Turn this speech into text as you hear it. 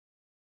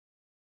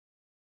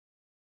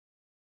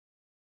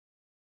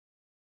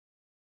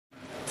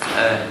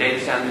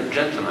ladies and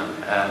gentlemen.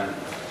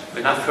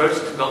 When I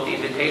first got the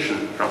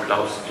invitation from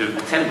Klaus to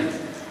attend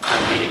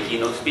and be a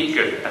keynote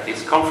speaker at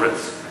this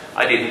conference,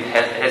 I didn't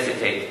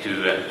hesitate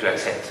to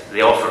accept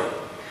the offer.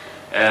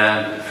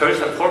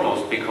 First and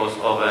foremost because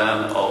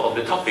of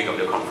the topic of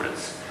the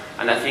conference.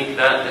 And I think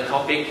that the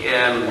topic,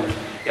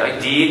 the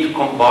idea to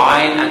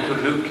combine and to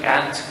look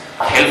at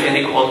health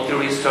inequality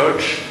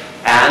research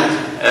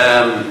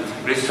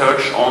and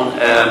research on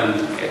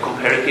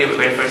comparative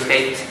welfare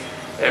state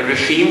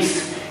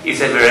regimes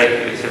is a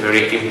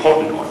very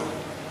important one.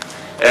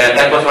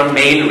 That was one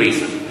main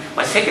reason.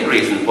 My second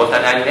reason was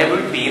that I'd never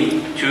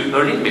been to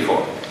Berlin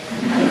before.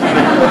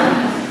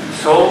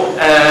 So,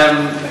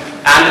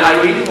 and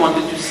I really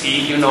wanted to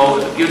see,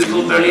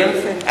 beautiful Berlin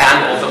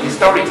and also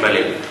historic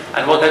Berlin.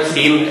 And what I've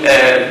seen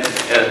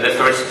the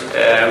first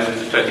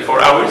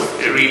 24 hours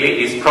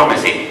really is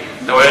promising.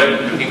 So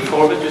I'm looking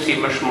forward to see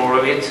much more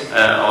of it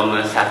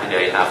on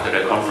Saturday after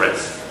the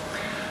conference.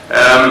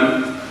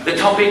 The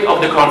topic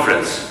of the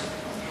conference.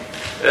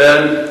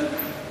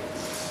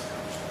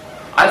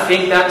 I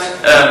think that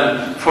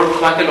for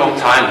quite a long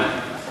time,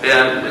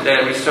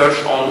 the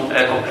research on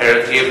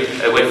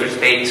comparative welfare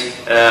state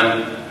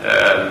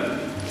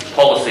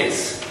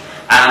policies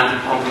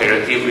and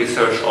comparative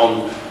research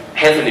on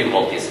health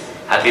inequalities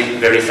have been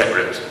very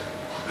separate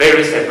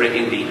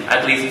indeed,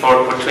 at least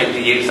for 20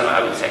 years,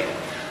 I would say.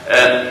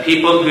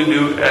 People who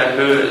do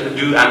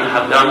and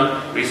have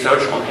done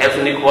research on health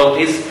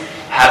inequalities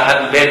have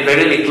had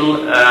very little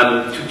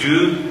to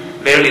do,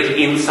 very little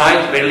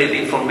insight, very little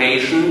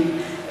information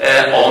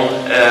on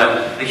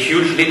the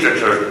huge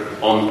literature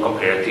on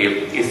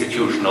comparative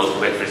institutional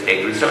welfare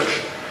state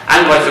research,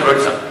 and vice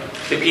versa.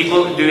 The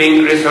people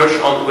doing research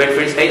on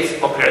welfare states,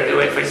 comparative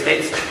welfare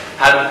states,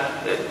 have,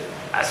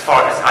 as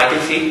far as I can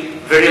see,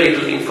 very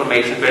little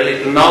information, very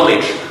little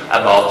knowledge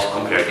about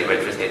comparative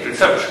welfare state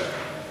research.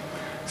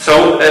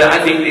 So I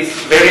think it's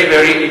very,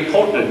 very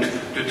important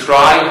to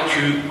try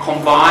to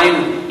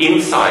combine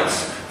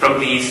insights from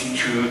these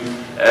two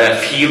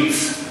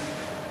fields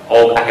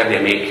of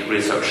academic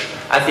research.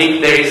 I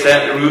think there is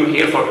a room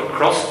here for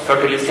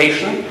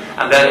cross-fertilization,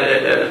 and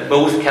that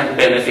both can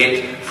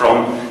benefit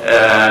from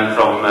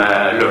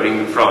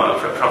learning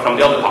from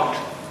the other part.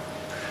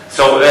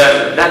 So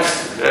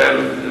that's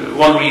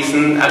one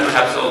reason, and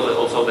perhaps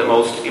also the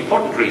most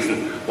important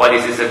reason, why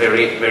this is a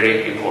very,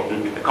 very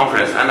important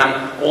conference. And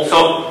I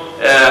also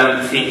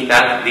think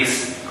that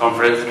this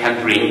conference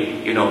can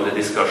bring, the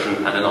discussion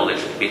and the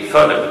knowledge a bit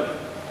further.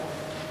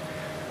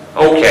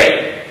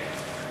 Okay.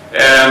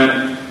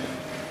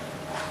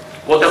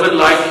 What I would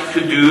like to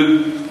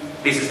do,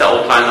 this is the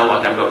outline of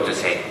what I'm going to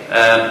say.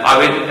 I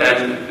will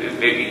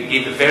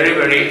give a very,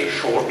 very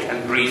short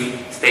and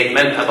brief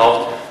statement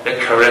about the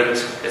current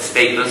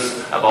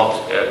status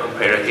about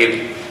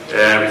comparative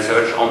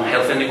research on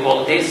health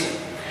inequalities.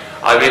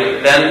 I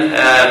will then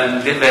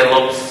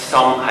develop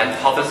some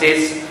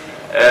hypotheses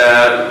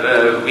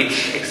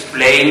which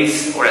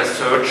explains or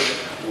asserts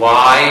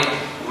why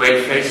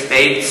welfare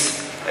states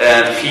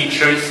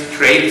features,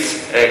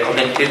 traits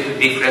connected to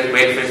different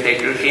welfare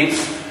state regimes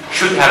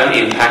should have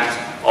an impact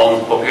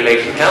on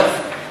population health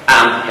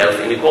and health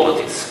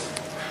inequalities.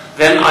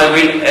 Then I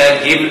will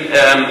give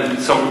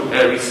some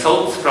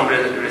results from a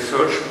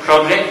research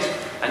project,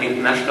 an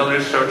international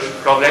research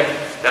project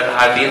that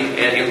I have been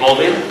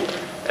involved in,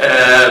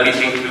 which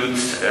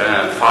includes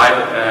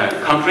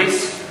 5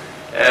 countries.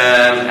 I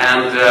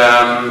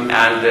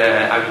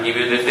will give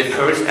you the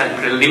first and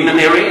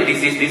preliminary.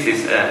 This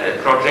is a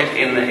project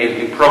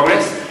in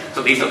progress.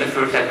 So these are the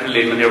first and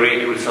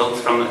preliminary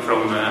results from the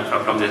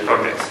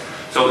projects.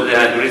 So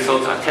the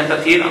results are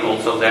tentative, and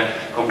also the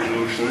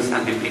conclusions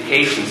and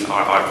implications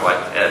are quite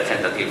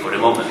tentative for the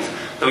moment.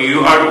 So you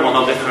are one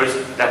of the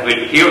first that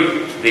will hear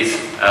these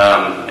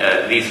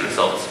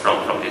results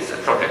from this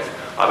project.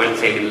 I will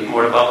say a little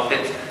more about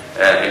it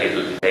a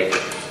little later.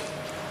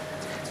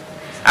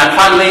 And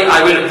finally,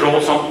 I will draw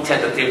some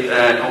tentative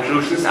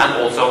conclusions and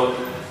also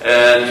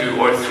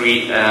 2 or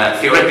 3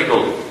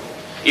 theoretical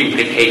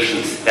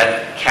implications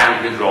that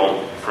can be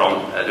drawn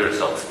from the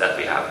results that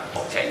we have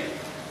obtained.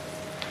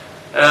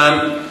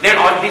 There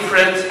are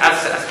different,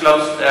 as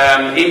Klaus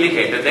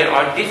indicated, there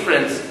are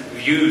different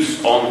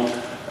views on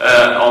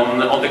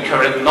the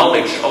current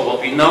knowledge of what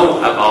we know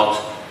about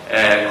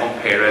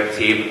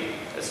comparative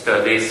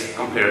studies,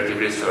 comparative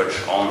research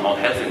on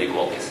health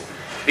inequalities.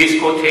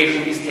 This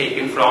quotation is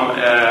taken from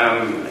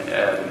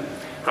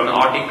an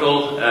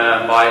article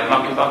by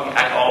Mackenbach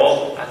et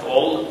al.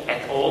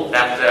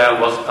 That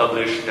was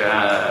published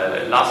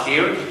last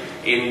year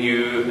in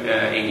New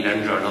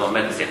England Journal of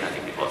Medicine, I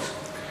think it was.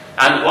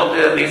 And what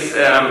this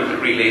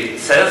really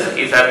says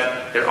is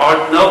that there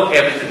are no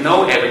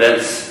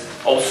evidence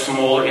of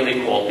small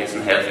inequalities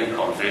in health in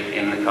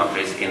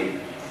countries in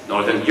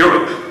Northern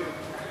Europe.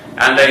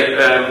 And they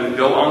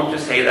go on to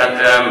say that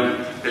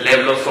the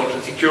level of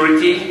social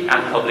security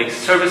and public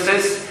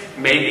services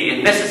may be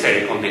a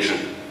necessary condition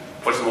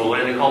for smaller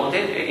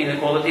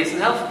inequalities in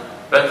health,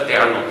 but they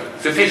are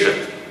not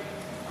sufficient.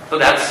 So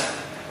that's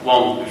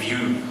one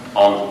view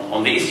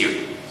on the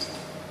issue.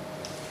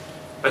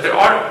 But there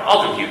are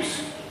other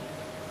views.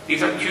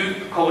 These are two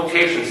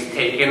quotations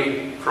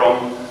taken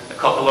from a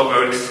couple of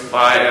works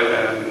by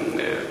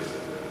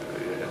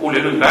Ole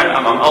Lundberg,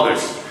 among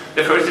others.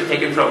 The first is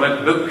taken from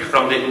a book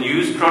from the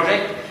News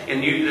Project. The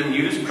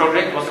News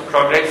Project was a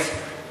project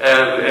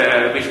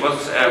which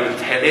was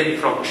headed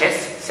from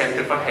CHESS,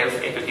 Center for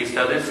Health Equity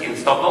Studies in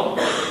Stockholm.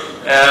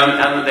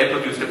 And they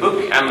produced a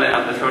book, and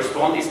the first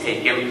one is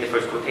taken, the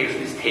first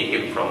quotation is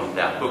taken from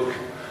that book.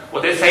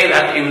 What they say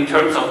that in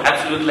terms of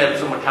absolute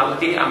levels of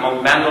mortality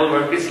among manual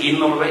workers in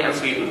Norway and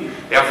Sweden,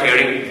 they are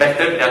faring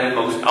better than in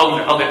most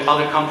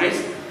other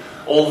countries,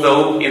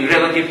 although in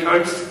relative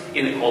terms,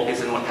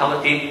 inequalities in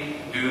mortality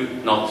do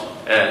not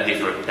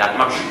differ that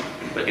much.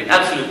 But in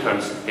absolute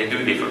terms, they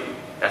do differ.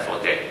 That's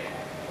what they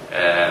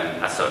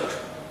assert.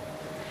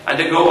 And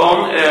to go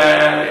on,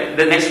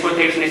 the next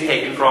quotation is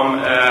taken from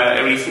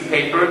a recent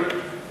paper,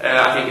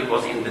 I think it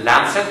was in The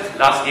Lancet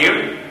last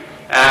year,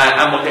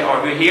 and what they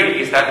argue here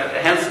is that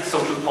hence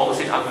social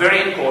policies are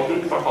very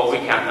important for how we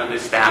can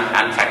understand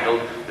and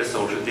tackle the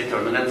social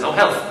determinants of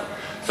health.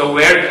 So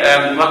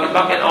where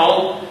Buck et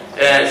al.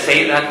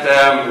 Say that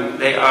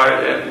they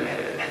are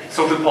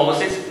social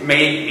policies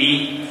may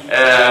be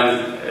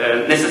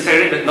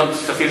necessary but not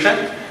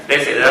sufficient,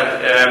 they say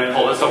that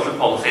social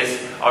policies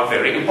are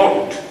very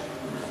important.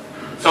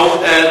 So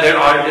there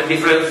are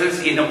differences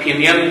in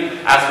opinion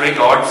as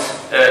regards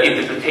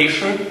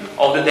interpretation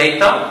of the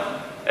data,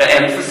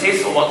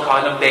 emphasis on what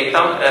kind of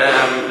data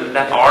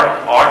that are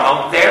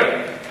out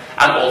there,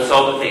 and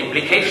also the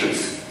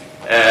implications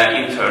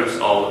in terms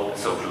of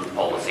social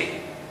policy.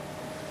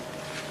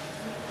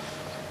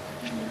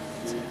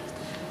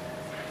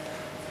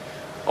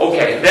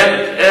 Okay,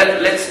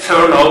 then let's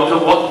turn now to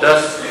what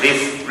does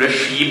this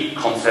regime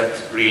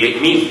concept really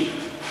mean.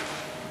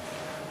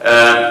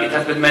 It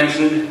has been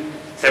mentioned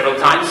several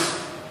times.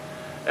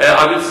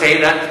 I would say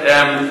that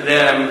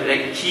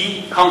the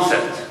key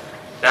concept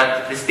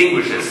that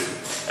distinguishes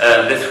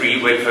the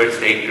three welfare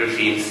state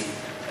regimes,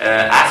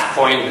 as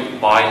coined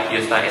by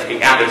Espen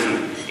Dahl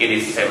in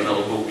his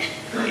seminal book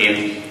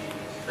it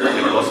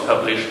was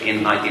published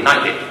in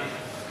 1990,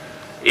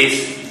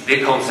 is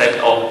the concept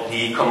of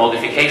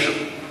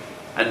decommodification.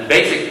 And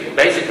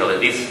basically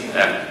this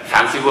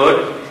fancy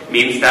word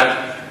means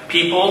that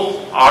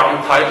people are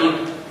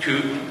entitled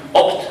to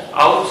opt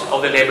out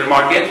of the labor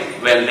market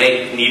when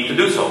they need to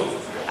do so,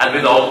 and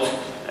without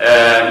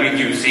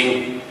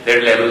reducing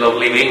their level of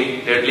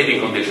living, their living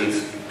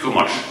conditions too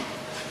much.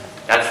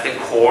 That's the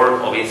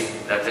core of his.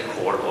 That's the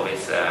core of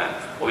his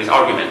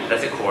argument.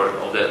 That's the core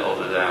of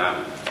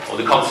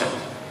the concept.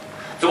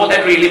 So what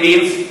that really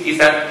means is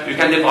that you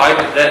can divide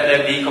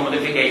the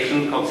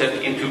decommodification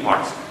concept in two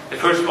parts. The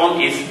first one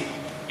is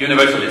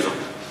universalism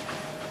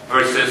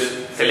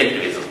versus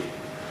selectivism,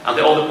 and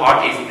the other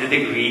part is the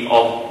degree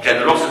of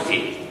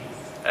generosity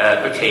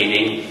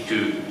pertaining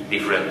to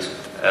different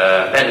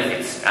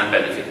benefits and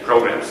benefit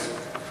programs.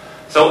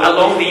 So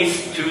along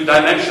these two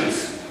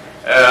dimensions,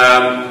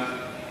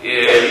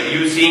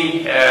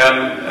 using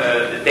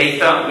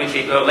data which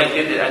he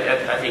collected,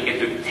 I think it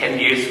took 10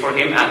 years for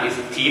him and his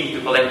team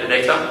to collect the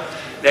data,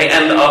 they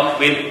end up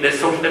with the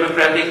social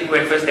democratic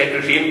welfare state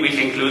regime, which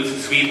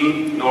includes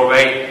Sweden,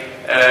 Norway,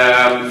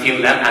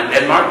 Finland and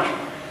Denmark.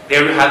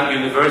 There you have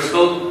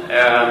universal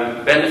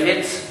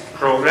benefits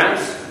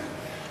programs,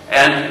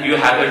 and you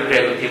have a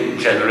relatively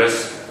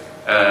generous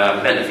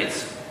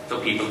benefits,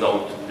 so people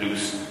don't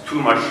lose too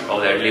much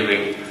of their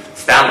living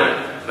standard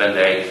when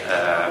they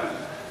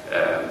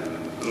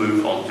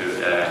move on to,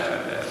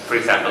 for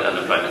example,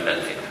 unemployment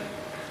benefit.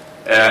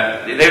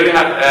 There you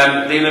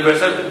have the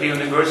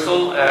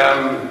universal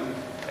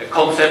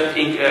concept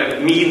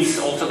means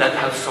also that you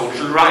have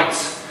social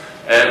rights,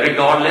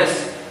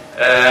 regardless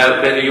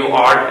whether you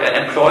are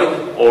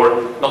employed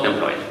or not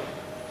employed.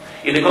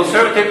 In the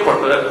conservative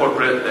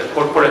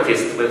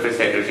corporatist welfare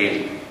state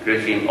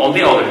regime, on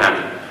the other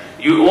hand,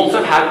 you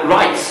also have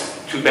rights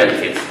to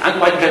benefits, and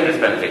quite generous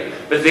benefit.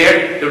 But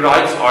there, the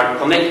rights are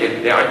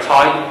connected. They are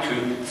tied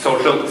to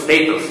social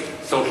status,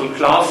 social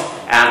class,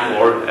 and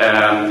or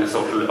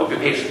social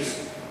occupations.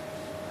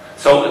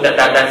 So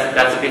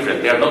that's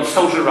different. They are not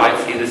social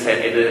rights in the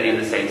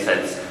same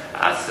sense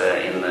as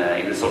in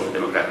the social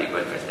democratic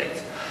welfare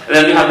states. And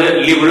then you have the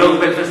liberal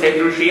welfare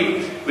state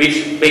regime,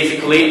 which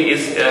basically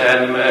is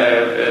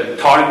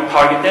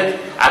targeted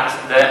at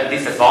the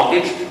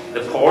disadvantaged,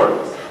 the poor,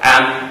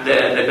 and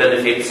the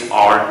benefits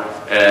are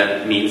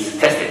means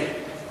tested.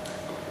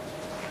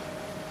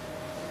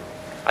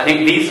 I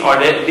think these are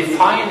the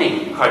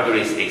defining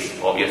characteristics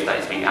of Gösta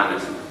Espen Dahl.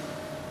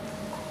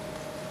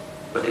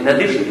 But in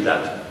addition to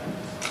that,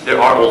 there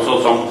are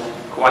also some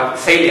quite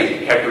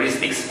salient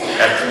characteristics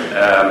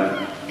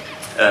that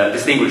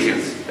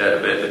distinguishes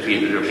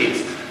between the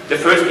regimes. The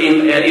first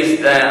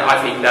is,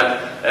 I think,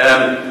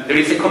 that there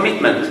is a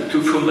commitment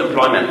to full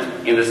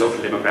employment in the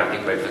social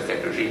democratic welfare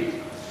state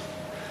regime.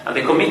 And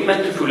the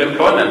commitment to full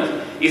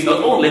employment is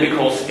not only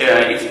because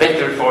it's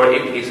better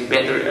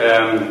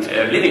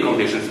living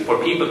conditions for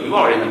people who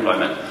are in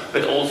employment,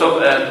 but also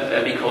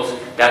because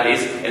that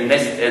is a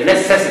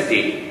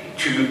necessity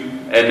to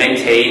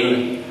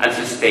maintain and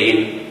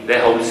sustain the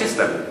whole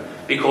system.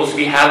 Because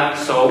we have,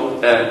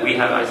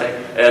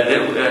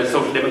 the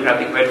social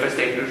democratic welfare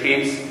state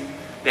regimes,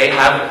 they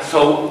have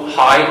so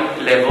high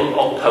level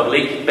of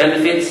public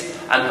benefits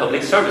and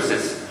public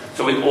services.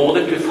 So in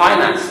order to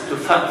finance, to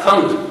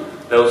fund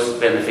those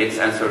benefits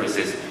and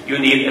services, you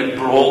need a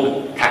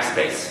broad tax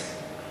base,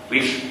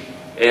 which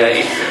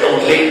is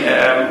only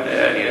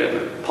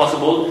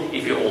possible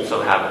if you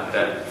also have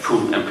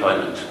full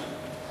employment.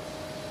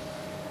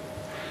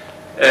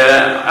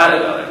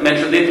 I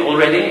mentioned it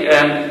already,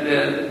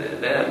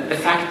 the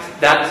fact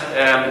that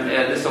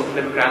the social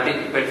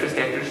democratic welfare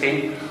state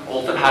regime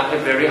also have a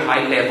very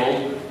high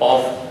level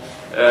of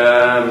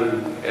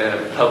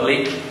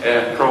public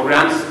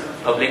programs,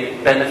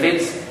 public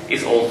benefits,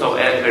 is also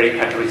a very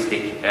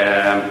characteristic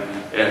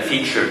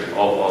feature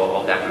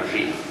of that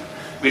regime.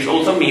 Which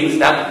also means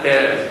that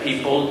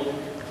people,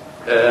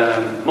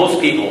 most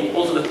people,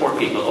 also the poor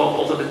people,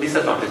 also the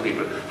disadvantaged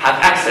people, have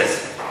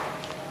access,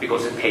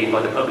 because it's paid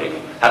by the public,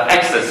 have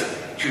access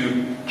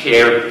to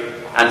care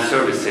and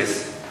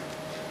services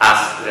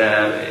as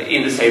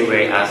in the same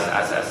way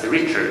as the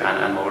richer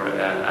and more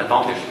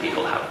advantaged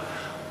people have.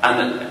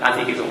 And I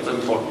think it's also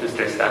important to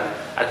stress that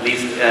at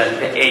least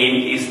the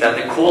aim is that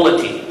the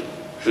quality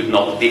should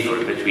not differ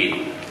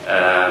between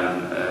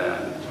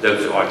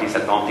those who are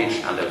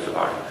disadvantaged and those who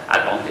are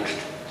advantaged.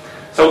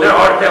 So there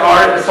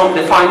are some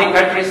defining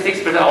characteristics,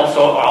 but there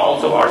also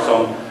are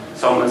some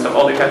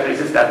other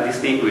characteristics that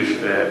distinguish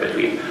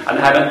between. And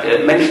I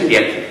haven't mentioned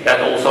yet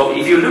that also,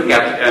 if you look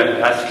at,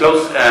 as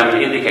Klaus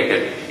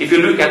indicated, if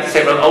you look at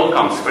several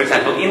outcomes, for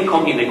example,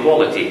 income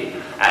inequality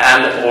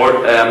and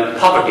or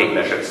poverty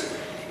measures,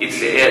 it's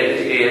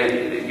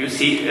you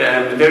see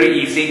very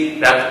easy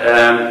that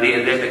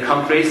the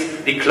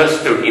countries, they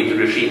cluster into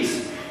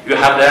regimes. You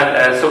have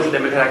the social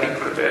democratic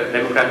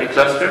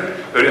cluster,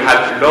 where you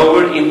have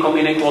lower income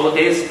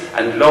inequalities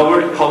and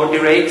lower poverty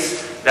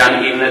rates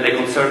than in the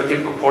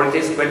conservative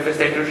corporatist welfare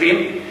state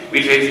regime,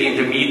 which is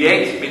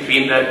intermediate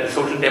between the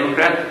social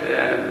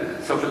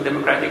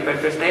democratic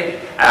welfare state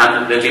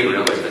and the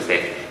liberal welfare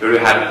state, where you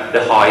have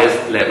the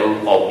highest level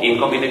of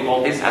income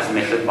inequalities as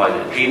measured by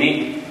the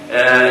Gini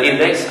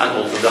index, and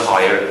also the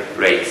higher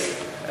rates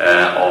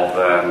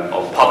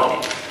of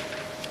poverty.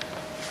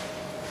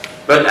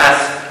 But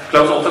as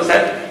Klaus also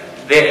said,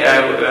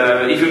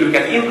 if you look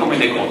at income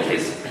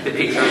inequalities, the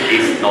picture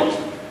is not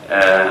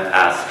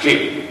as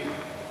clear.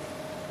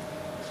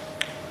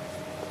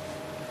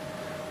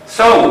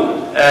 So,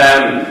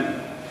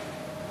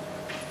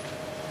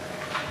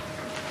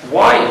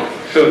 why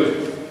should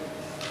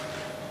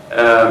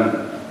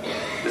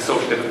the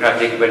social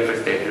democratic welfare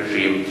state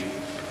regime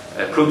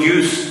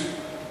produce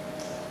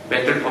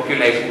better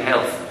population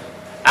health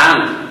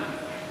and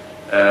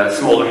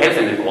smaller health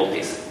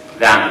inequalities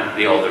than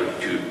the other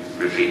two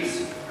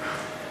regimes?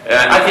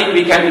 I think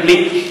we can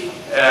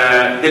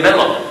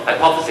develop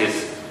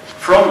hypotheses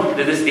from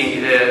the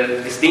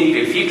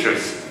distinctive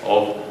features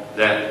of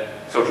the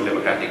social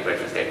democratic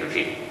welfare state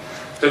regime.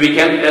 So we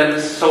can,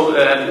 so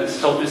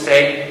to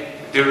say,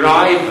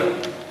 derive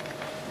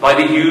by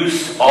the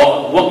use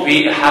of what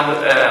we have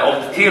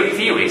of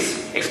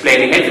theories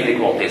explaining health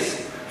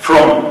inequalities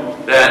from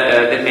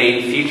the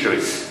main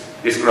features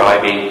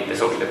describing the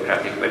social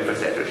democratic welfare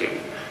state regime.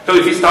 So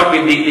if we start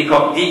with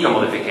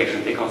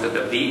decommodification, the concept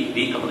of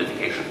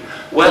decommodification,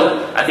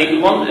 well, I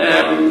think one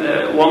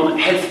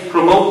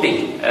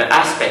health-promoting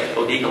aspect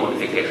of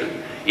decommodification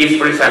is,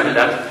 for example,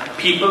 that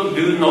people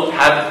do not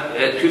have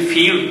to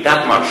feel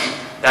that much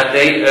that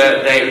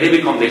their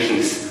living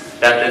conditions,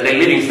 that their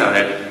living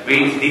standard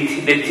will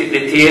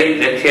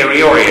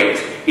deteriorate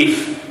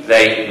if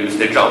they lose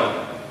their job.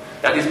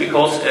 That is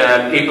because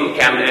people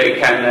can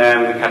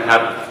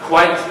have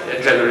quite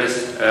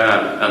generous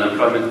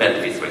unemployment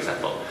benefits, for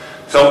example.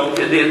 So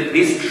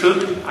this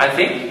should, I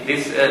think,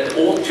 this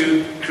ought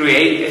to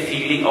create a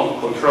feeling of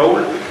control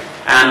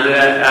and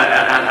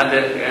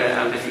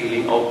the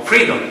feeling of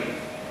freedom,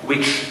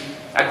 which,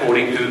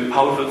 according to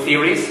powerful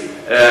theories,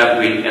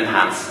 will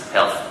enhance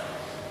health.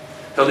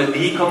 So the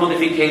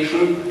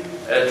decommodification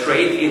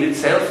trait in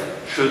itself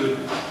should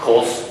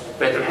cause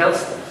better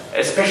health,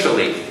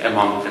 especially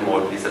among the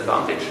more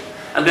disadvantaged.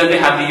 And then we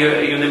have the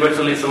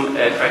universalism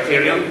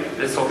criterion,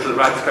 the social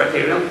rights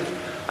criterion.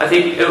 I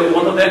think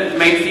one of the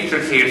main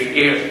features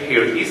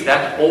here is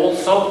that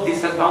also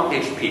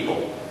disadvantaged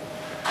people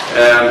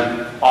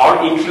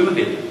are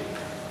included,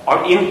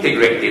 are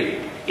integrated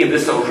in the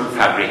social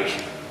fabric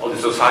of the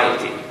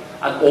society,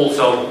 and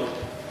also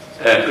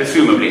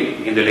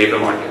presumably in the labor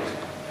market.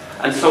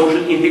 And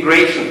social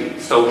integration,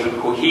 social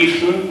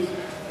cohesion,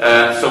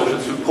 social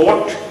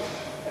support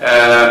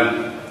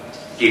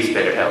gives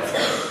better health.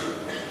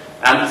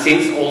 And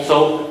since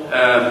also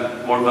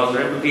more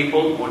vulnerable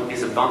people, more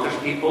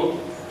disadvantaged people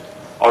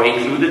are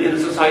included in the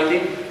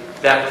society,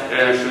 that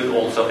should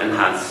also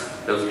enhance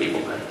those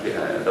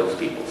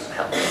people's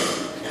health.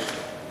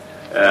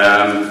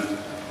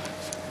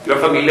 You're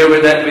familiar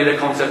with the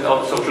concept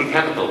of social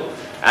capital,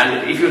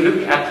 and if you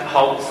look at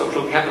how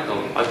social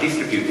capital are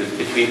distributed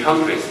between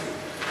countries,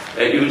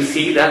 you will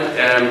see that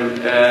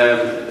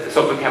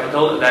social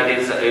capital, that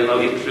is,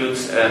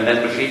 includes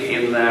membership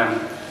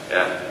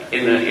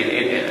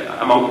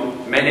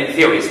among many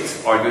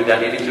theorists argue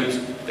that it includes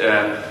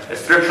a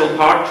structural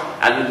part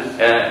and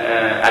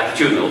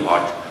attitudinal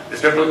part. The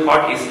structural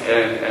part is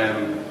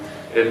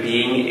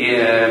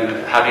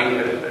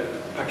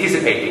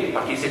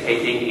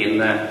participating in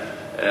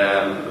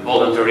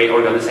voluntary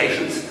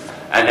organizations,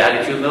 and the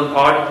attitudinal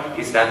part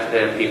is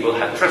that people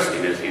have trust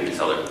in each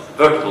other,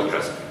 vertical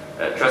trust,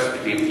 trust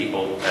between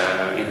people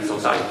in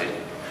society.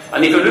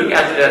 And if you look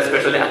at,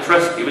 especially at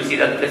trust, you will see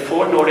that the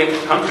 4 Nordic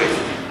countries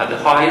have the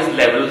highest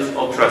levels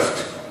of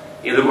trust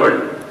in the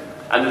world.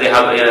 And they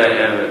have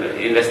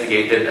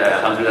investigated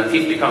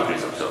 150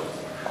 countries or so.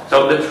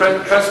 So the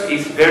trust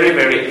is very,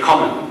 very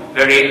common,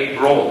 very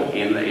broad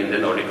in the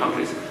Nordic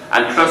countries.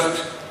 And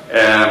trust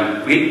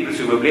will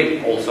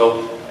presumably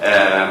also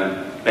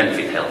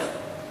benefit health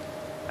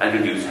and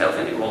reduce health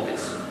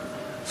inequalities.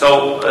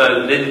 So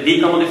the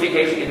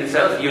decommodification in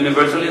itself,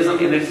 universalism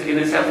in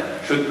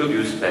itself, should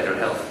produce better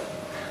health.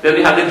 Then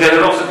we have the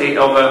generosity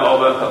of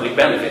public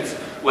benefits.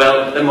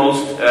 Well, the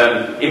most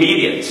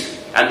immediate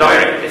and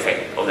direct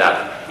effect of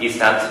that is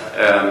that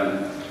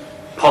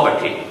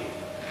poverty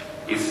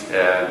is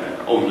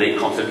only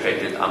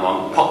concentrated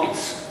among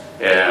pockets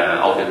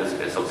out in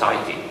the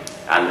society,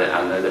 and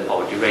the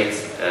poverty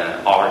rates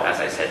are, as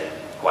I said,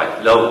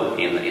 quite low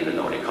in the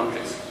Nordic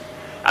countries.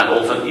 And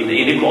also in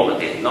the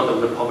inequality, not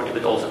only poverty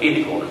but also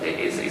inequality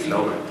is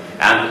lower.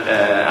 And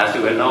as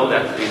you well know,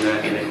 that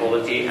in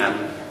inequality,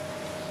 and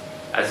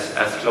as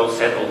Klaus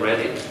said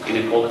already,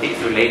 inequality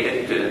is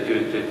related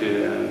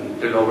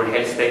to lower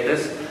health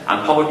status,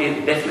 and poverty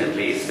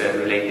definitely is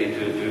related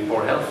to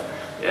poor health.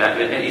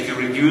 And if you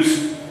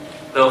reduce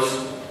those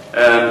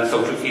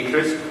social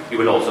features, you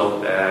will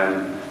also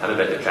have a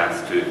better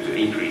chance to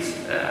increase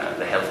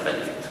the health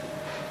benefit.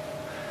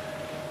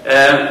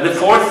 The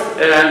fourth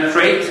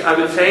trait, I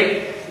would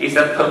say, is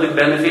that public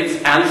benefits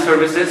and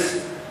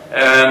services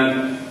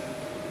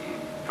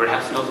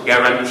perhaps not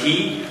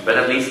guarantee, but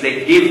at least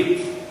they give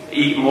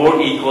more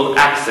equal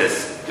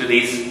access to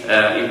these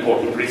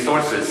important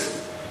resources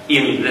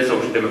in the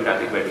social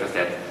democratic welfare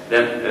state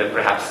than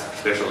perhaps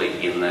especially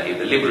in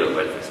the liberal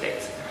welfare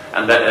states.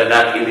 And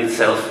that in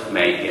itself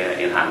may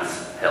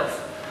enhance health.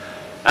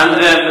 And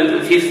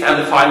the fifth and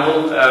the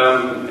final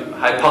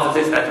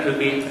hypothesis that could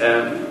be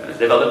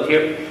developed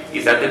here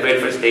is that the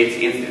welfare states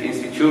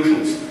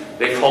institutions,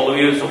 they follow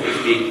you, so to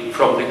speak,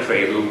 from the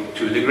cradle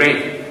to the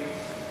grave.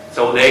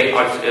 So they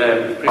are,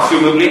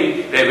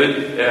 presumably, they would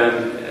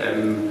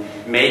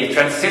make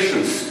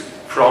transitions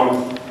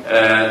from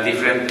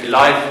different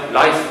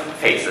life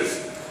phases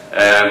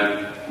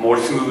more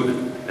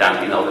smooth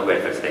than in other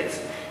welfare states.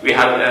 We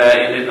have,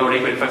 in the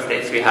Nordic welfare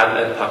states, we have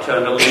a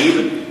paternal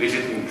leave, which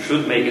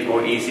should make it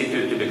more easy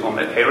to become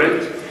a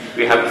parent.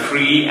 We have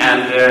free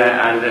and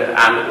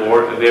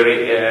or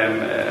very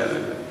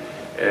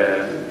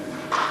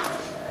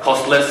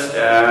costless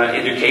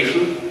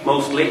education,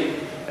 mostly.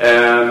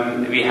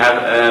 We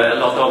have a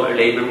lot of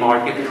labor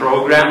market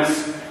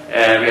programs,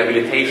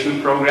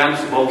 rehabilitation programs,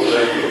 both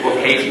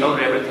vocational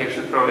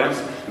rehabilitation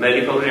programs,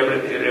 medical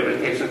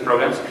rehabilitation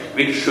programs,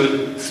 which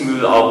should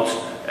smooth out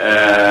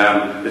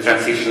the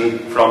transition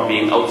from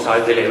being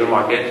outside the labor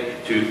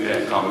market to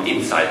come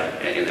inside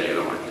in the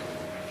labor market.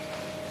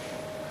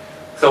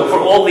 So for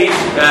all these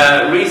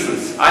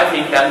reasons, I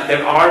think that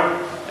there are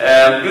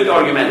good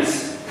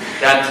arguments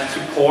that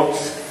support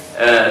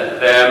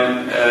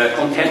the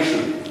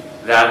contention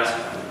that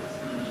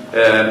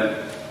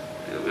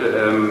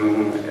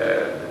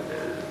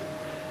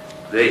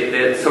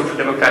the social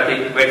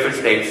democratic welfare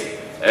states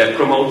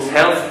promotes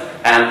health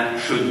and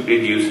should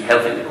reduce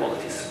health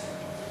inequalities.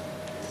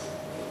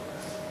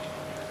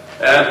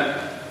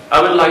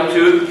 I would like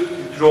to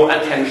draw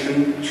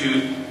attention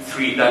to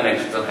 3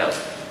 dimensions of health,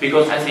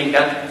 because I think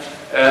that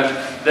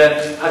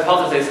the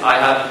hypotheses I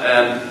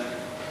have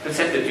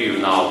presented to you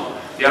now,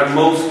 they are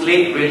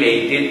mostly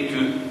related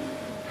to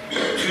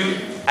 2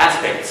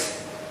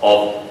 aspects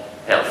of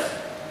health: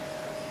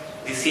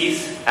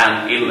 disease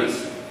and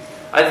illness.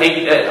 I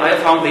think I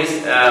found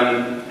this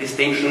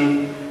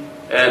distinction,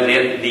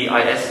 the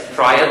DIS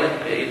triad.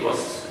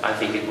 I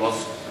think it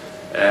was,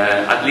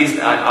 at least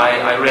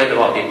I read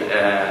about it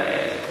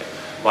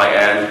by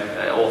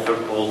an author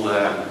called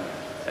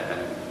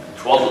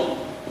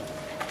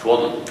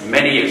Twaddle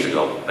many years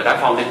ago, but I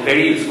found it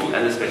very useful,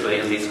 and especially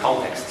in this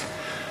context.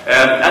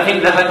 I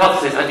think the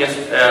hypothesis I just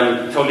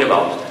told you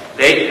about,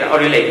 they are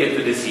related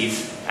to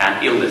disease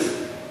and illness,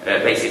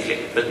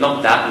 basically, but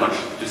not that much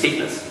to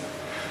sickness.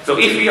 So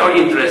if we are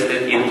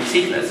interested in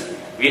sickness,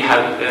 we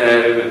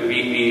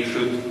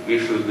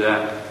should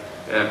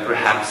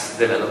perhaps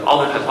develop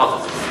other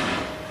hypotheses.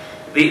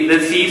 The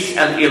disease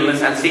and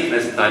illness and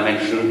sickness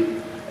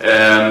dimension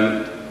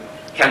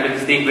can be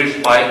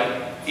distinguished by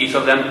each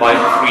of them by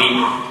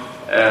 3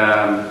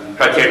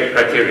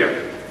 criteria.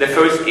 The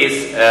first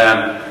is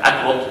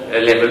at what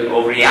level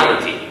of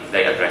reality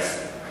they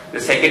address. The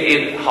second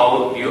is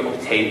how you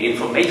obtain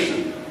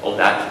information of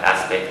that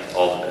aspect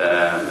of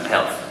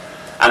health.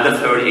 And the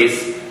third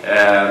is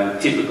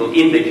typical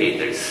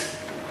indicators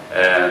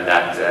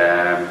that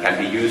can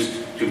be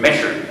used to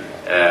measure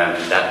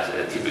that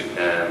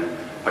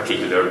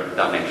particular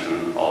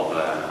dimension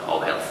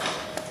of health.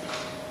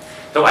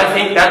 So I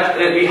think that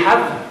we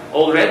have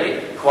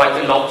already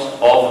quite a lot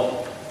of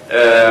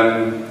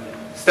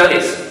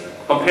studies,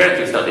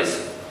 comparative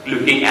studies,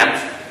 looking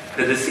at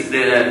the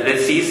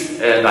disease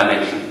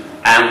dimension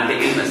and the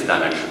illness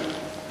dimension.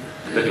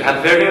 But we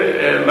have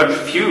very much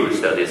fewer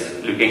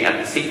studies looking at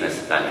the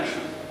sickness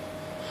dimension.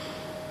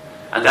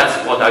 And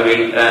that's what I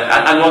will,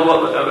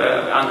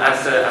 and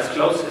as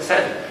Klaus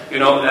said, you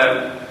know,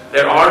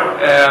 there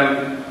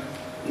are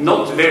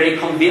not very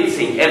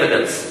convincing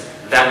evidence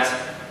that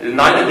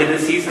neither the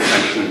disease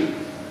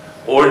dimension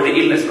or the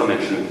illness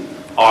dimension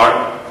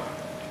are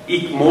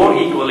more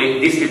equally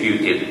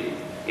distributed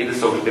in the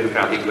social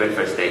democratic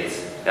welfare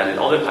states than in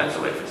other types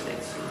of welfare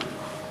states.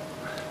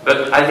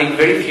 But I think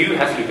very few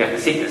have looked at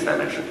the sickness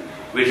dimension,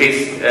 which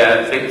is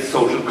the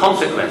social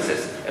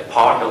consequences, a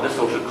part of the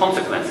social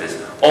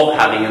consequences of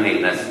having an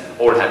illness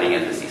or having a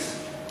disease.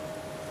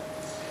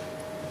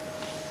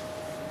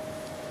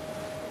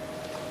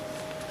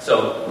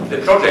 So the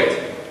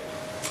project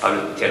I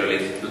will tell you a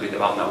little bit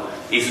about now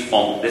is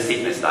on the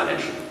sickness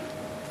dimension.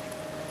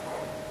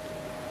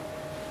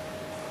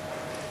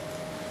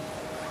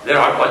 There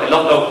are quite a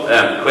lot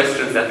of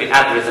questions that we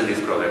address in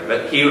this project,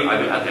 but here I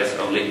will address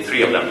only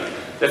 3 of them.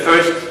 The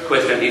first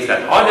question is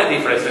that are there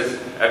differences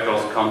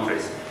across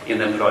countries in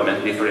the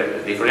employment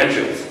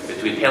differentials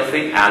between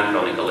healthy and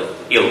chronically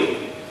ill?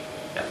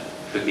 Yeah,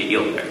 could be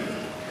ill there.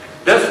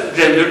 Does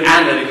gender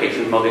and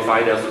education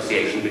modify the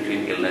association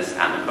between illness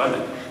and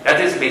employment? That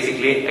is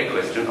basically a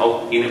question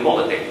of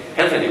inequality,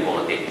 health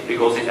inequality,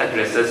 because it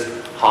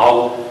addresses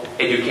how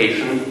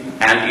education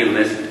and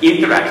illness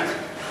interact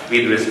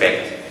with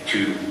respect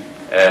to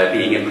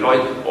being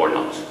employed or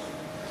not.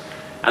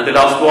 And the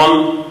last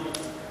one,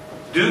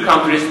 do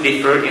countries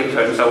differ in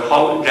terms of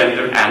how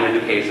gender and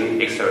education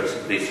exerts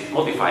this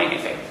modifying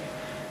effect?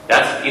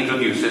 That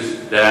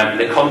introduces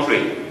the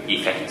country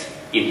effect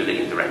into the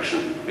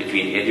interaction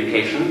between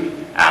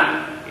education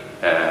and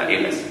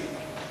illness.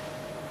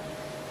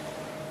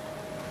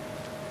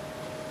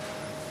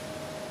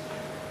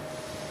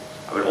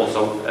 I will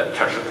also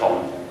touch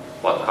upon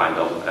what kind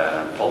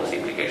of policy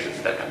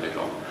implications that can be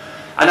drawn.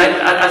 And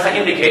as I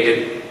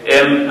indicated,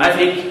 I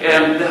think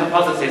the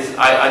hypotheses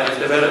I just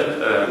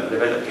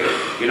developed here,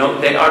 you know,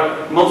 they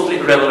are mostly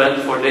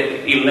relevant for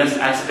the illness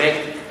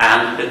aspect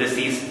and the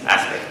disease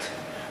aspect.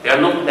 They are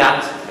not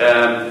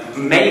that,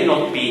 may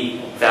not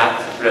be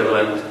that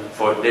relevant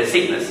for the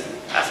sickness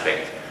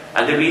aspect.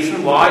 And the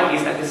reason why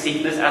is that the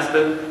sickness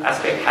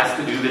aspect has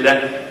to do with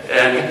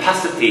the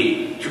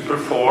capacity to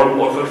perform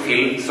or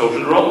fulfill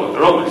social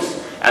roles.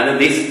 And in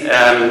this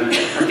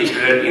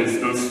particular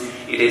instance,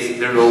 it is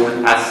the role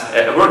as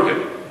a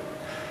worker.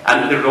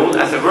 And the role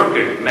as a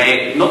worker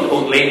may not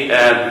only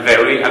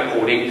vary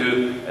according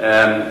to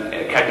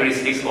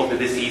characteristics of the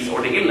disease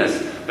or the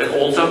illness, but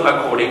also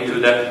according to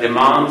the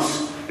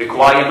demands,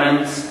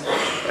 requirements,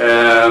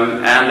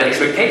 and the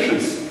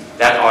expectations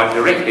that are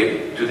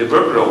directed to the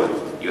work role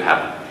you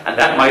have. And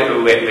that might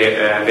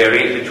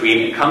vary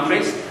between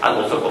countries, and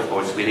also, of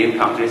course, within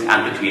countries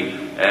and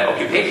between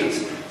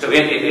occupations. So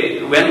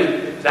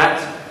when that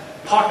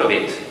part of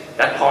it,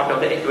 that part of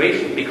the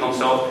equation becomes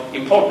so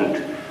important,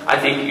 I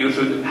think you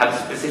should have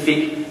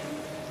specific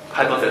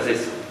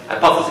hypothesis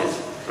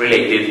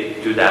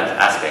related to that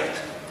aspect.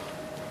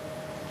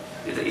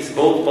 It's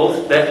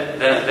both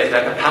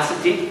the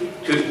capacity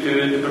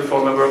to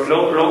perform a work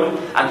role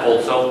and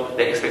also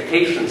the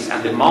expectations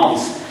and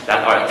demands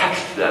that are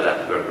attached to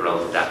that work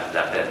role that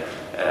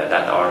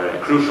are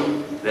crucial,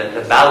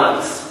 the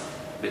balance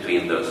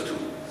between those two.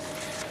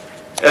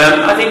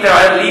 I think there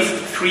are at least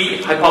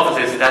 3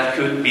 hypotheses that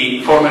could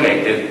be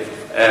formulated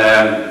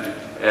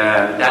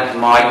that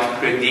might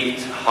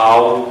predict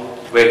how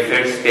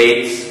welfare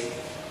states,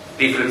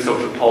 different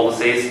social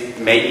policies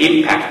may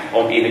impact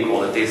on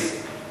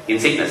inequalities in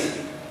sickness.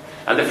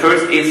 And the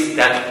first is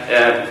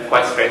that,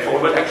 quite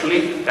straightforward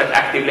actually, that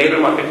active labor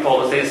market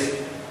policies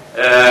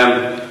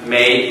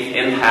may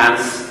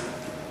enhance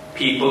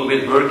people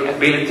with work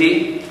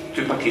ability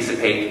to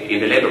participate in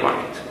the labor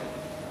market.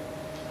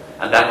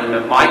 And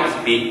that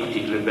might be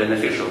particularly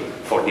beneficial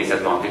for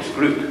disadvantaged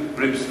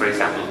groups, for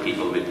example,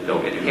 people with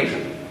low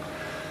education.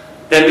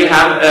 Then we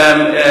have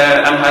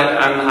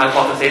an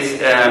hypothesis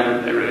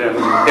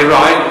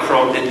derived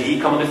from the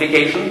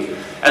decommodification.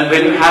 And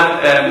when you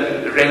have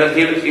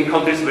in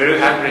countries where you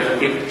have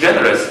relative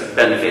generous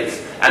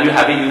benefits and you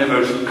have a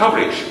universal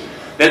coverage,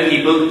 then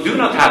people do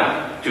not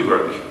have to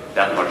work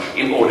that much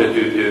in order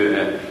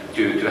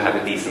to have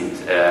a decent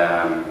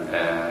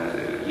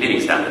living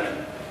standard.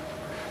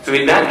 So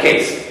in that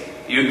case,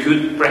 you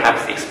could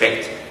perhaps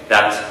expect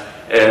that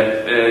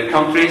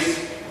countries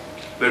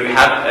where we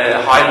have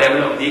a high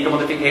level of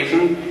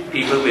decommodification,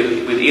 people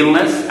with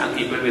illness and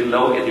people with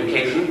low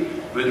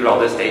education would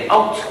rather stay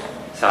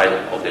outside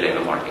of the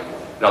labor market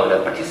rather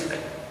than participate.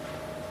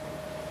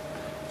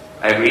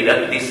 I agree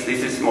that this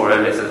is more or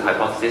less a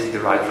hypothesis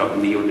derived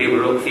from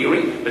neoliberal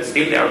theory, but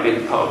still there have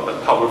been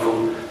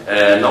powerful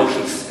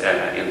notions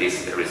in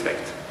this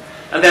respect.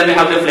 And then we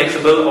have the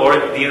flexible or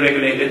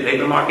deregulated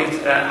labor market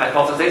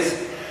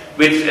hypothesis,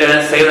 which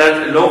say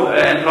that low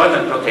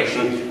employment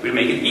protection will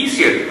make it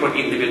easier for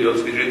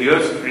individuals with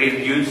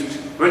reduced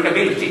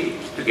workability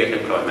to get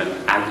employment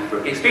and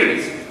work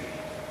experience,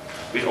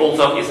 which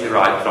also is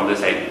derived from the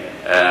same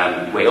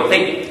way of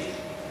thinking.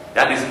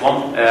 That is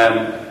one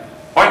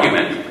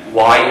argument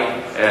why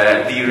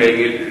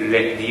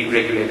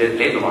deregulated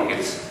labor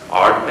markets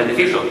are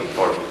beneficial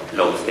for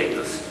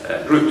low-status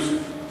groups.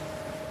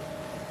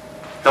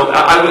 So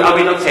I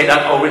will not say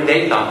that our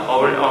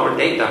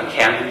data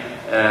can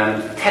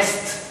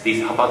test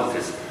these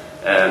hypotheses.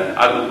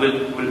 I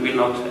will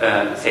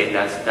not say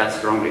that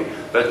strongly,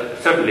 but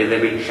certainly they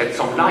will shed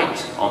some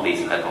light on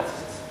these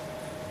hypotheses.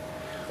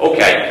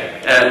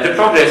 Okay, the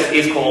progress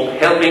is called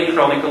Helping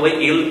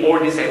Chronically Ill or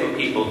Disabled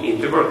People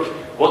into Work.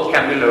 What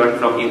can we learn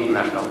from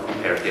international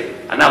comparative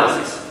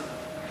analysis?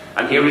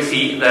 And here we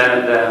see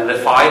the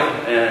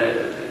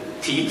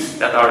 5 teams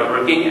that are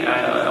working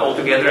all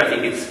together. I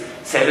think it's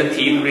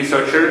 17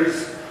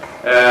 researchers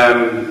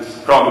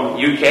from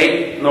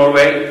UK,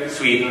 Norway,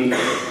 Sweden,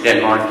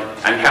 Denmark,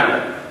 and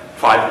Canada.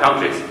 5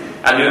 countries.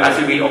 And as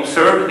you will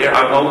observe, there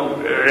are no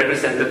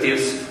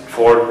representatives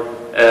for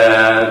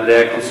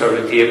the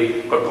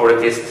conservative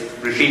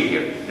corporatist regime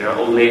here. There are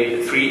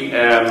only 3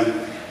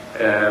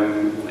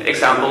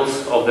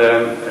 examples of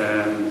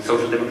the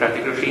social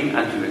democratic regime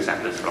and 2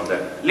 examples from the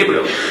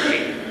liberal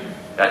regime,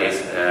 that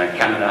is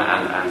Canada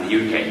and the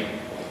UK.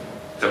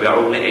 So we are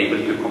only able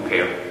to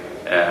compare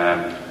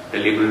the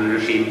liberal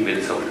regime with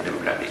the social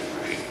democratic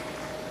regime.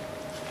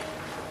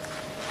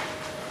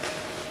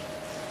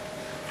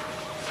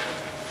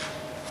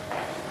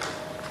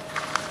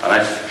 And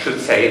I should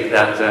say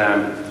that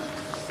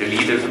the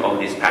leader of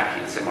this pack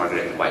is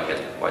Margaret Whitehead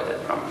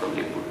from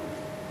Liverpool.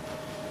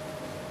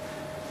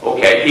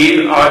 Okay,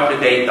 here are the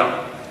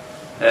data.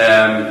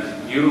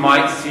 You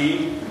might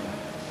see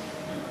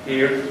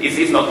here,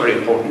 it's not very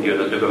important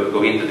to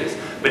go into this,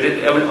 but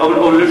I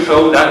will only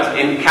show that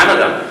in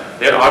Canada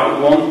there are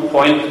almost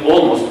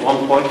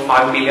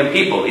 1.5 million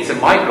people. It's a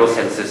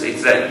micro-census.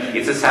 It's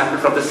a sample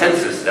from the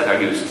census that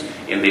are used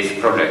in this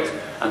project.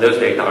 And those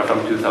data are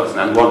from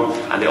 2001,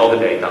 and the other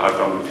data are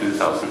from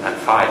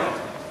 2005.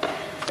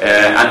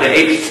 And the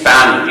age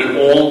span in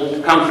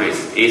all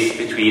countries is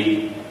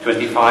between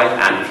 25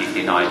 and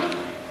 59,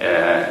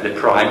 the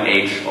prime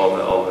age of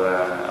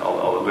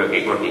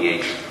working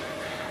age.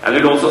 And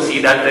we'll also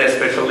see that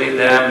especially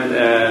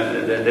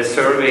the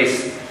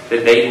surveys, the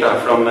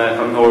data from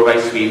Norway,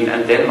 Sweden,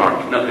 and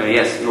Denmark.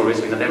 Norway,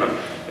 Sweden, and Denmark.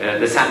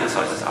 The sample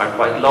sizes are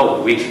quite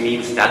low, which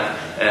means that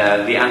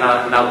the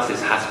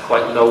analysis has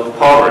quite low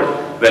power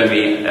when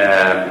we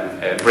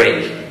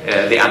break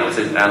the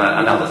analysis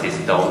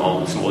down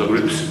on smaller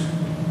groups.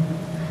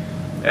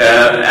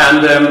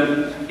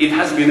 It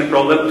has been a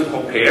problem to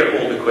compare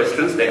all the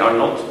questions. They are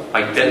not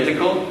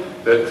identical,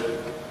 but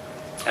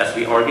as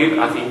we argue,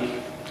 I think,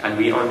 and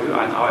we argue,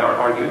 and I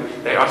argue,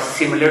 they are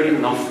similar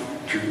enough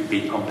to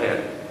be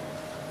compared.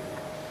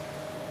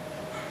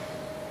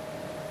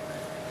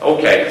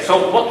 Okay,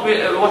 so what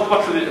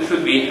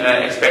should we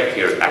expect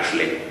here,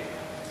 actually?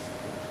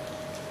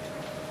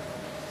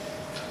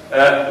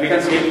 We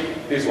can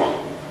skip this one.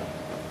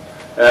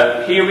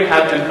 Here we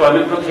have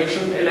employment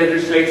protection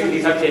legislation.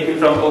 These are taken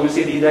from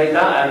OECD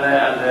data and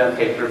a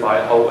paper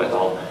by Ho et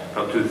al.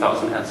 From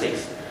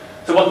 2006.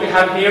 So what we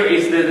have here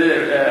is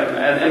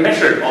a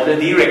measure of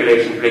the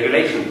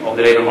regulation of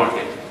the labor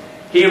market.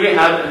 Here we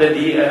have the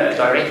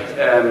direct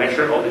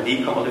measure of the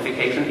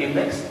decommodification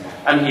index,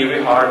 and here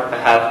we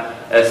have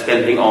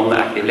spending on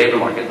active labor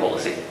market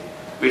policy,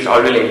 which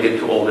are related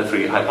to all the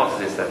 3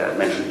 hypotheses that I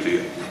mentioned to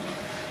you.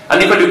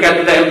 And if we look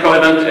at the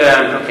employment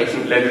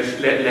protection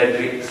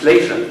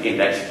legislation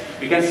index,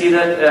 we can see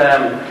that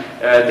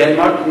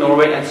Denmark,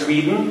 Norway, and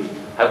Sweden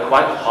have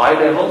quite high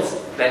levels.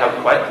 They have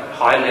quite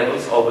high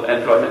levels of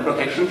employment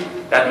protection.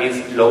 That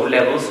means low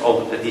levels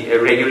of the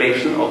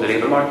regulation of the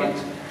labor market.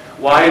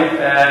 While,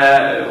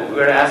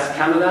 whereas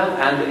Canada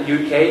and the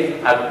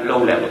UK have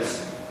low levels.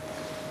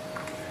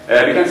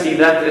 We can see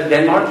that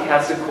Denmark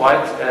has a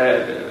quite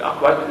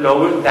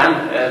lower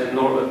than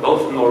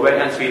both Norway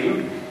and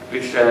Sweden,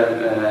 which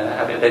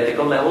have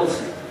identical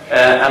levels,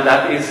 and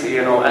that is,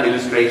 an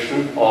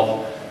illustration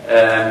of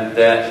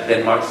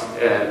Denmark's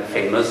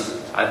famous,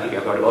 I think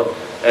I've heard about,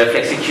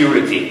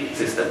 flexicurity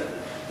system.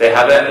 They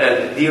have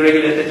a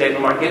deregulated labor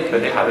market,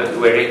 but they have a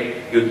very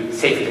good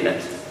safety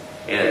net.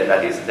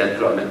 That is, the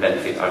employment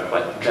benefits are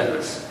quite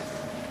generous,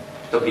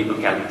 so people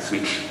can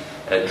switch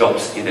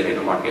jobs in the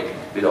labor market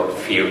without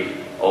fear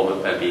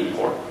of being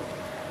poor.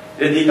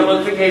 The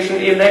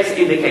decommodification index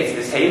indicates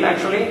the same,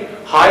 actually.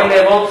 High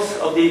levels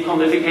of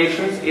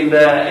decommodifications in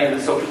the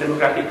social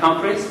democratic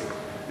countries,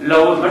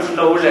 much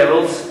lower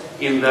levels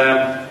in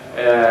the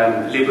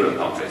liberal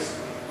countries.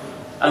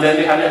 And then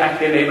we have the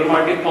active labor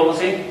market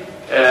policy.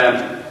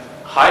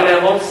 High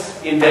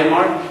levels in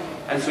Denmark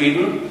and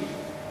Sweden,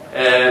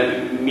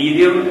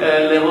 medium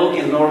level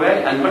in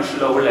Norway and much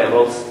lower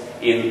levels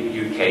in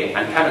UK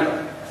and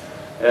Canada.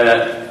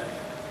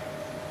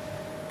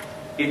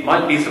 It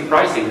might be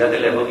surprising that the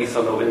level is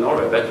so low in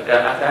Norway, but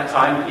at that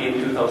time in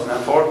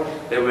 2004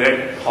 there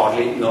were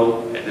hardly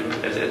no,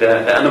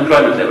 the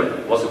unemployment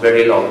level was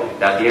very low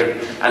that year,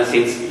 and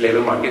since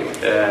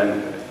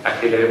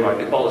active labor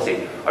market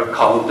policy are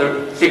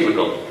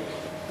counter-cyclical,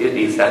 it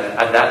means that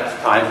at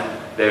that time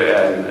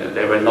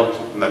there were not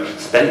much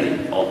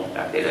spending on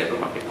active labor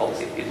market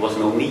policy. It was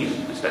no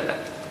need to spend that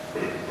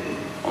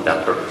on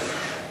that purpose.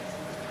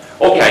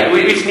 Okay,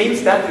 which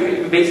means that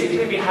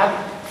basically we have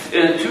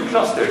two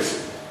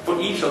clusters for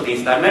each of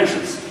these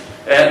dimensions.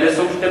 The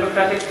Social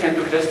Democrats tend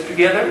to cluster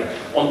together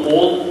on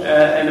all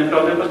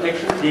unemployment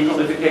protection,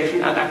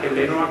 dequalification and active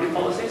labor market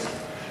policies.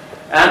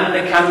 And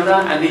the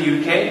Canada and the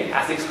UK,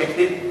 as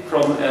expected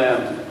from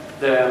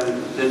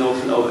the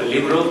notion of a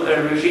liberal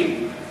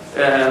regime,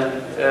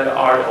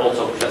 are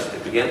also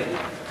clustered together.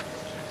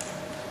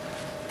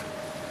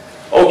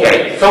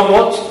 Okay, so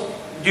what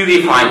do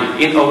we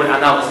find in our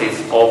analysis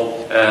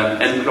of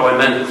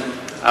employment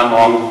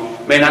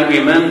among men and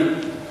women,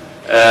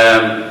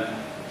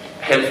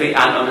 healthy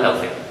and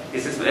unhealthy?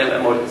 This is a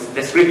more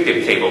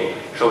descriptive table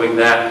showing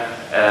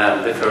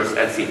the first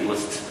and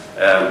simplest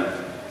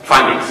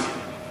findings.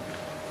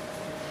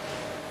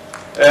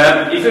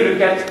 If you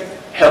look at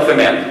healthy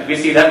men, we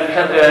see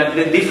that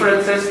the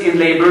differences in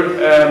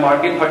labor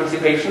market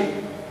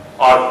participation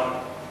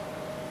are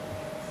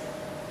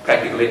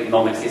practically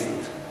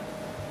non-existent.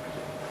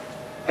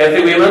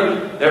 Healthy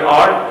women, there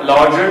are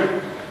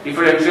larger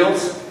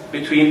differentials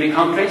between the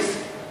countries.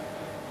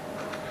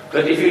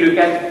 But if you look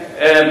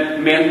at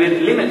men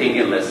with limiting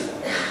illness,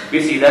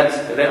 we see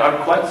that there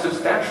are quite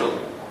substantial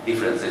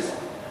differences,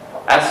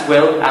 as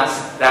well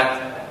as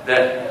that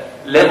the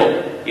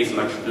level is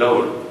much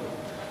lower.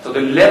 So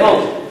the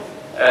level,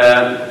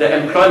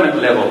 the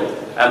employment level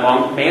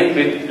among men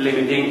with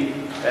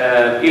limiting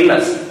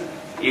illness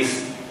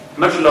is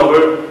much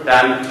lower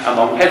than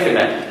among healthy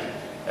men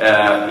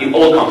in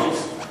all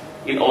countries.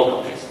 In all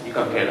countries, you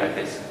compare like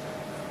this.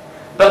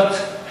 But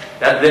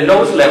that the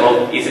lowest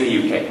level is in the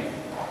UK.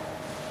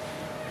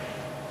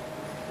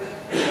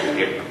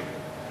 Here.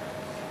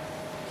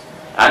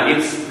 And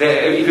it's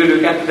if you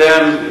look at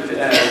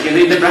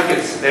in the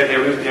brackets,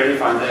 there you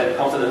find the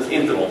confidence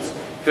intervals.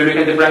 If you look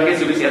at the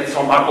brackets, you will see that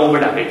some are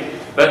overlapping.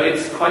 But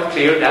it's quite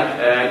clear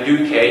that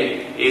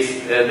UK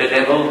is the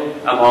level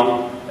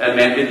among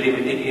men with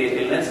limited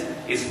illness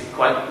is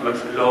quite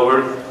much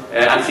lower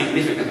and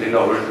significantly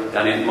lower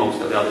than in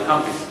most of the other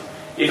countries.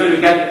 If you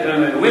look at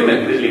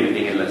women with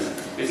limiting illness,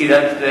 you see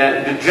that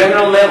the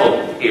general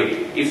level here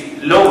is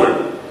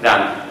lower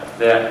than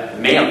the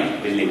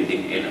men with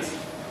limiting illness.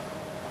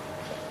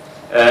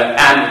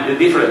 And the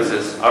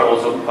differences are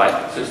also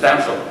quite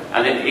substantial.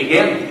 And then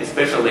again,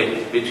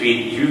 especially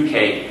between UK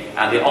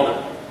and the other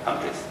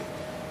countries.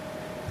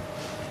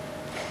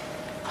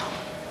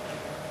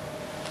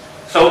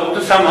 So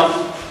to sum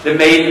up,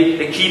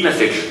 the key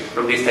message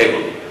from this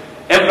table: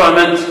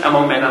 employment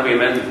among men and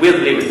women with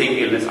limiting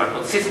illness are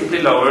consistently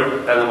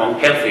lower than among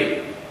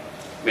healthy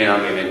men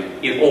and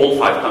women in all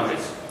 5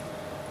 countries.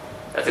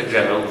 That's a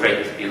general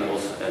trait in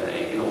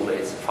all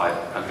these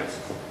 5 countries.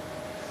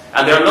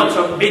 And there are not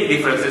so big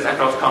differences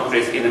across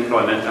countries in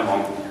employment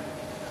among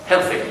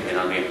healthy men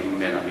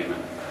and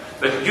women.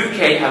 But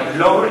UK have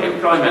lower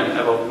employment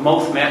among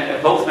both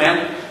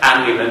men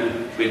and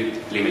women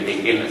with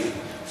limiting illness.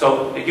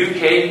 So the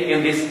UK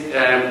in this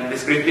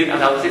descriptive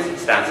analysis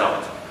stands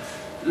out.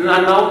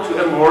 Now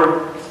to a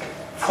more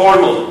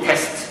formal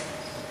test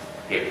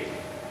here.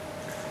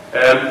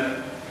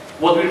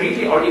 What we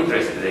really are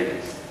interested in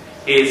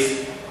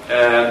is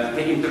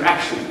the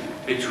interaction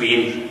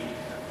between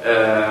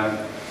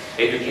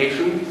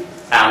education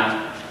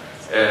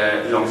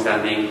and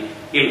long-standing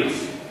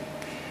illness.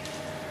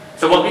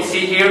 So what we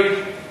see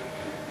here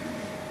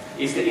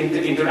is the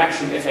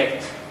interaction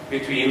effect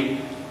between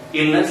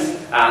illness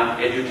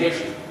and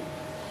education.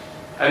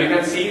 And you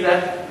can see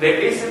that there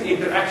is an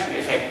interaction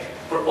effect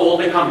for all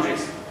the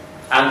countries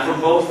and for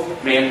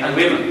both men and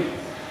women.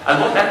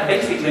 And what that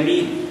basically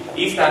means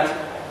is that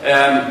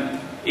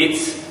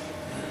it's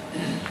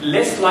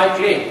less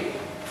likely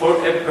for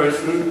a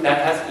person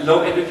that has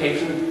low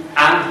education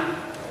and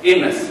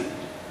illness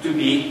to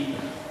be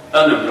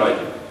unemployed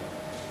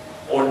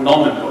or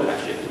non-employed,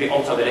 actually, to be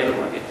outside the labor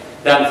market,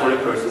 than for a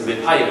person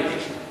with high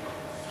education.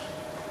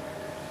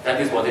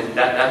 That is what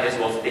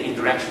the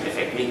interaction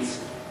effect means.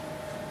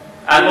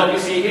 And what you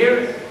see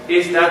here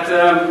is that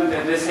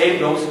the same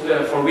goes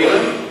for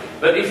women.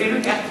 But if you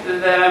look at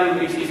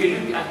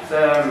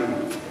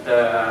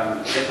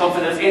the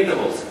confidence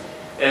intervals,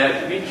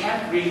 we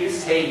can't really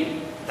say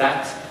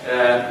that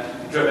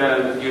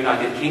the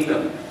United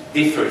Kingdom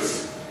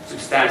differs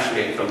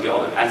substantially from the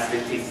other, and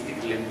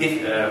statistically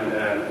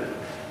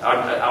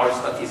are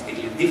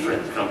statistically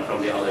different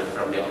from the other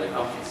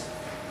countries.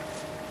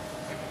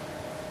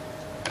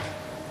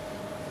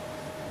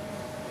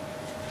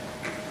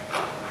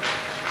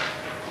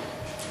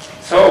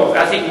 So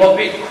I think what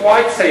we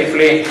quite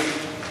safely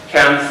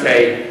can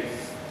say,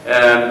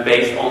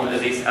 based on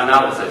this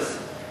analysis,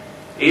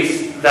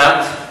 is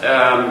that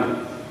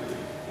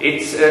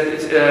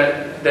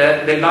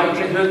the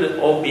likelihood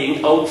of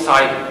being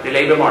outside the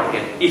labor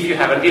market if you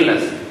have an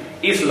illness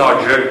is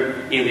larger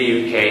in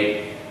the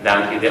UK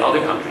than in the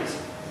other countries.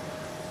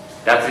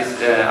 That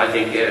is, I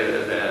think,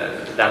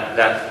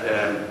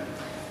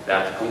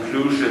 that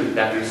conclusion,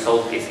 that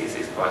result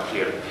is quite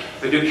clear.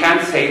 But you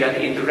can say that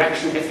the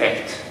interaction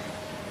effect,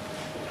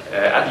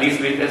 at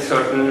least with a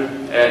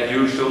certain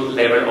usual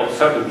level of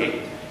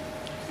certainty,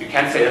 you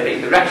can say that the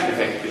interaction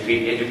effect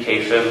between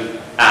education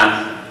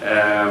and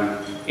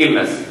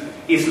illness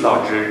is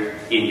larger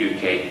in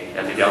UK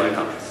than in the other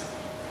countries.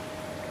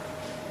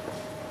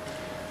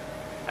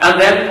 And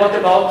then what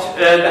about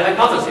the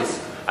hypothesis?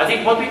 I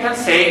think what we can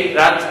say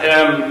that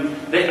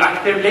the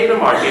active labor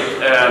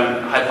market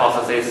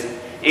hypothesis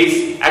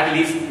is at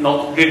least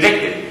not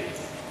rejected,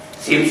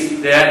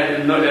 since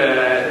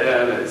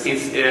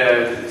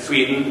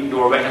Sweden,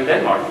 Norway and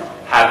Denmark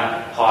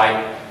have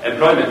high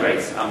employment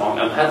rates among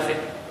unhealthy.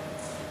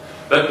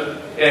 But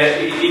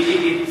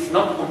it's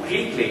not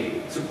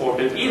completely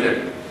supported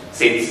either,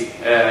 since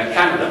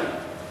Canada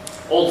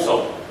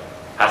also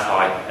has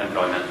high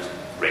employment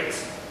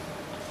rates.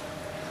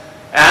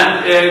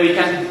 And we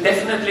can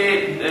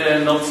definitely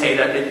not say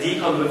that the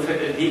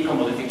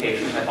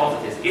decommodification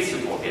hypothesis is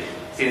supported,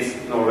 since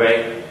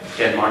Norway,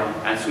 Denmark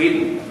and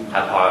Sweden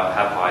have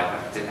high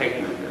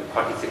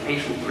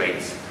participation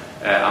rates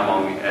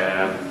among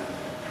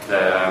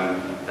the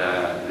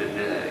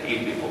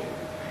ill people.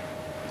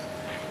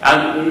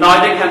 And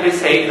neither can we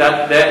say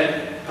that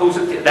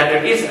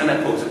there is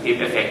a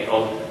positive effect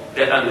of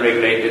the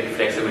unregulated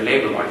flexible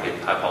labor market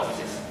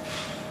hypothesis.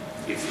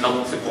 It's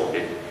not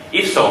supported.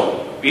 If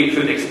so, we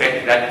should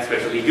expect that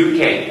especially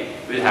UK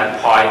will have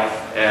high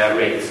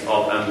rates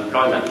of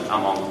unemployment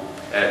among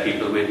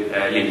people with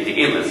limited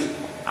illness,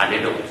 and they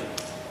don't.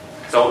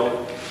 So,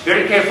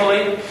 very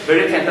carefully,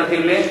 very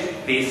tentatively,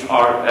 these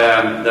are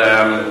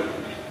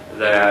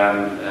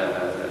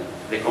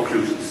the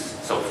conclusions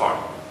so far.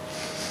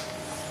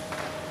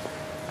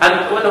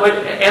 And what I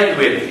will end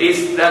with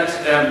is that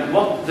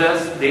what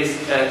does this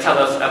tell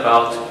us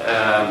about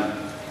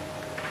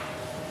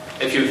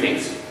a few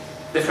things.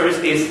 The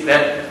first is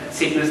that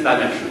sickness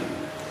dimension.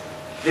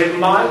 There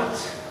might,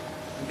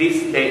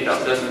 this data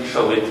doesn't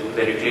show it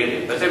very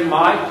clearly, but there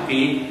might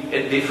be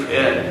a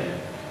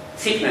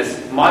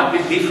sickness might be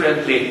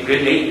differently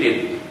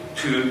related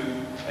to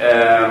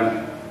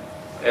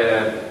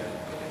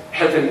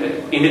health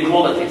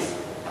inequalities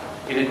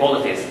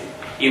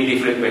in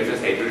different welfare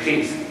state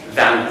regimes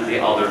than the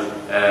other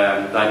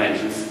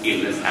dimensions,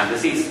 illness and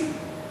disease.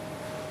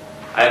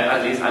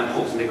 At least I'm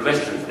posing the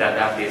question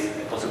that is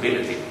a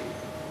possibility.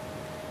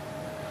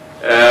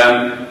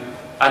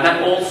 And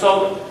then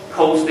also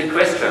pose the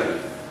question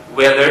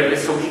whether the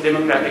social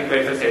democratic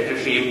welfare state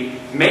regime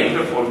may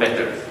perform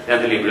better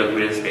than the liberal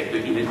with respect to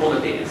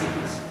inequality in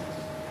sickness,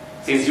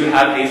 since you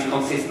have these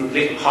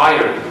consistently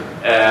higher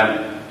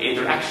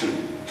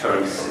interaction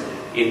terms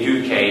in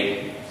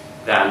UK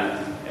than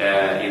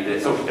in the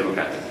social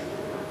democratic.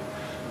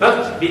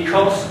 But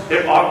because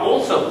there are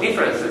also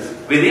differences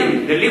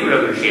within the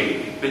liberal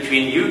regime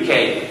between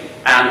UK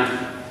and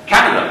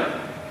Canada,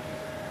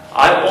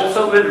 I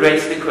also will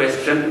raise the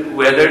question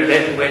whether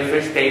the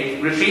welfare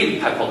state regime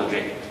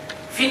typology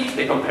fit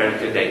the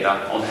comparative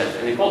data on health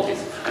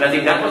inequalities. And I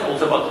think that was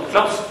also what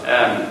Klaus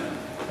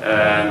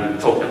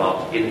talked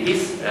about in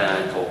his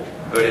talk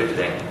earlier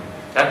today.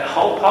 That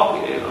how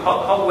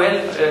well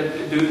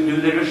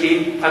do the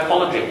regime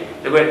typology,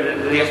 the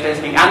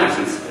Espen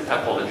Andersen's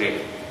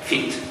typology,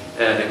 fit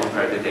the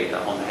comparative data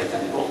on health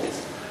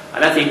inequalities.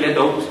 And I think they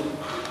don't,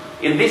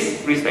 in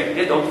this respect,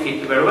 they don't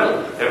fit very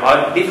well. There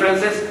are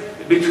differences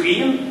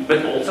between,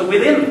 but also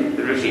within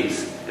the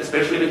regimes,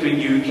 especially between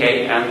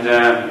UK and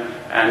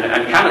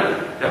Canada.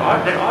 There are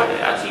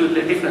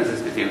absolutely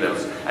differences between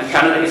those, and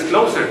Canada is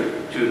closer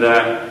to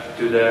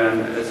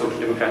the social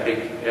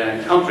democratic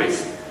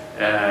countries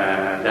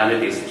than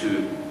it is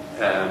to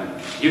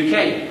UK.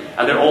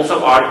 And there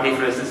also are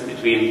differences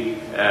between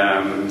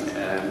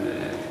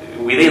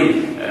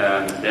within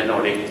the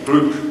Nordic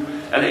group.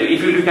 And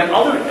if you look at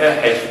other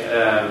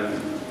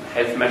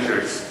health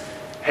measures,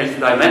 health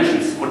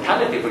dimensions,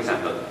 mortality, for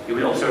example, you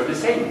will observe the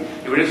same.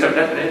 You will observe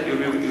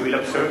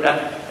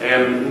that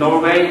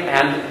Norway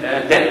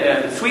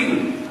and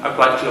Sweden are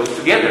quite close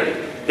together.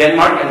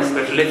 Denmark and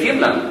especially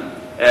Finland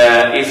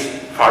is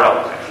far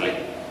out, actually.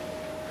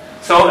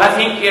 So I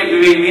think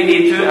we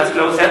need to, as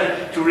Klaus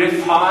said, to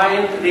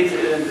refine this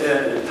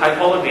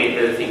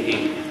typology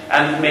thinking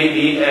and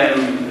maybe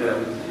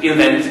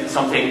invent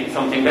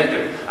something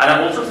better. And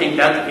I also think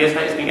that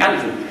Espen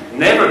Dahl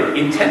never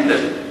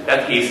intended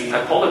that his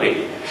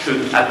typology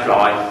should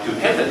apply to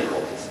health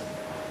inequalities.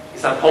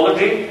 His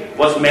typology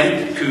was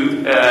meant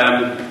to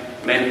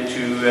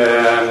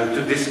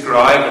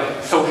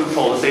describe social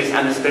policies,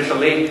 and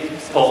especially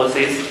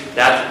policies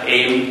that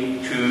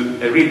aim to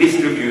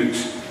redistribute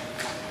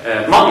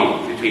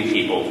money between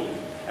people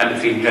and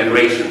between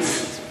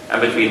generations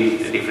and between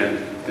the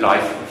different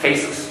life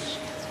phases.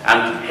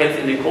 And health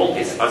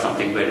inequalities are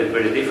something very,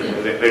 very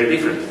different,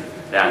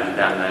 than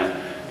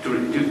to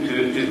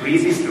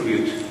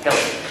redistribute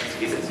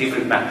health is a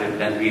different matter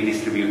than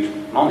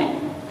redistribute money,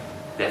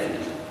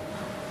 definitely.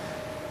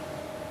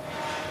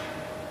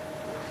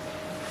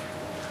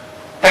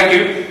 Thank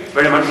you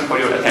very much for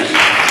your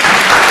attention.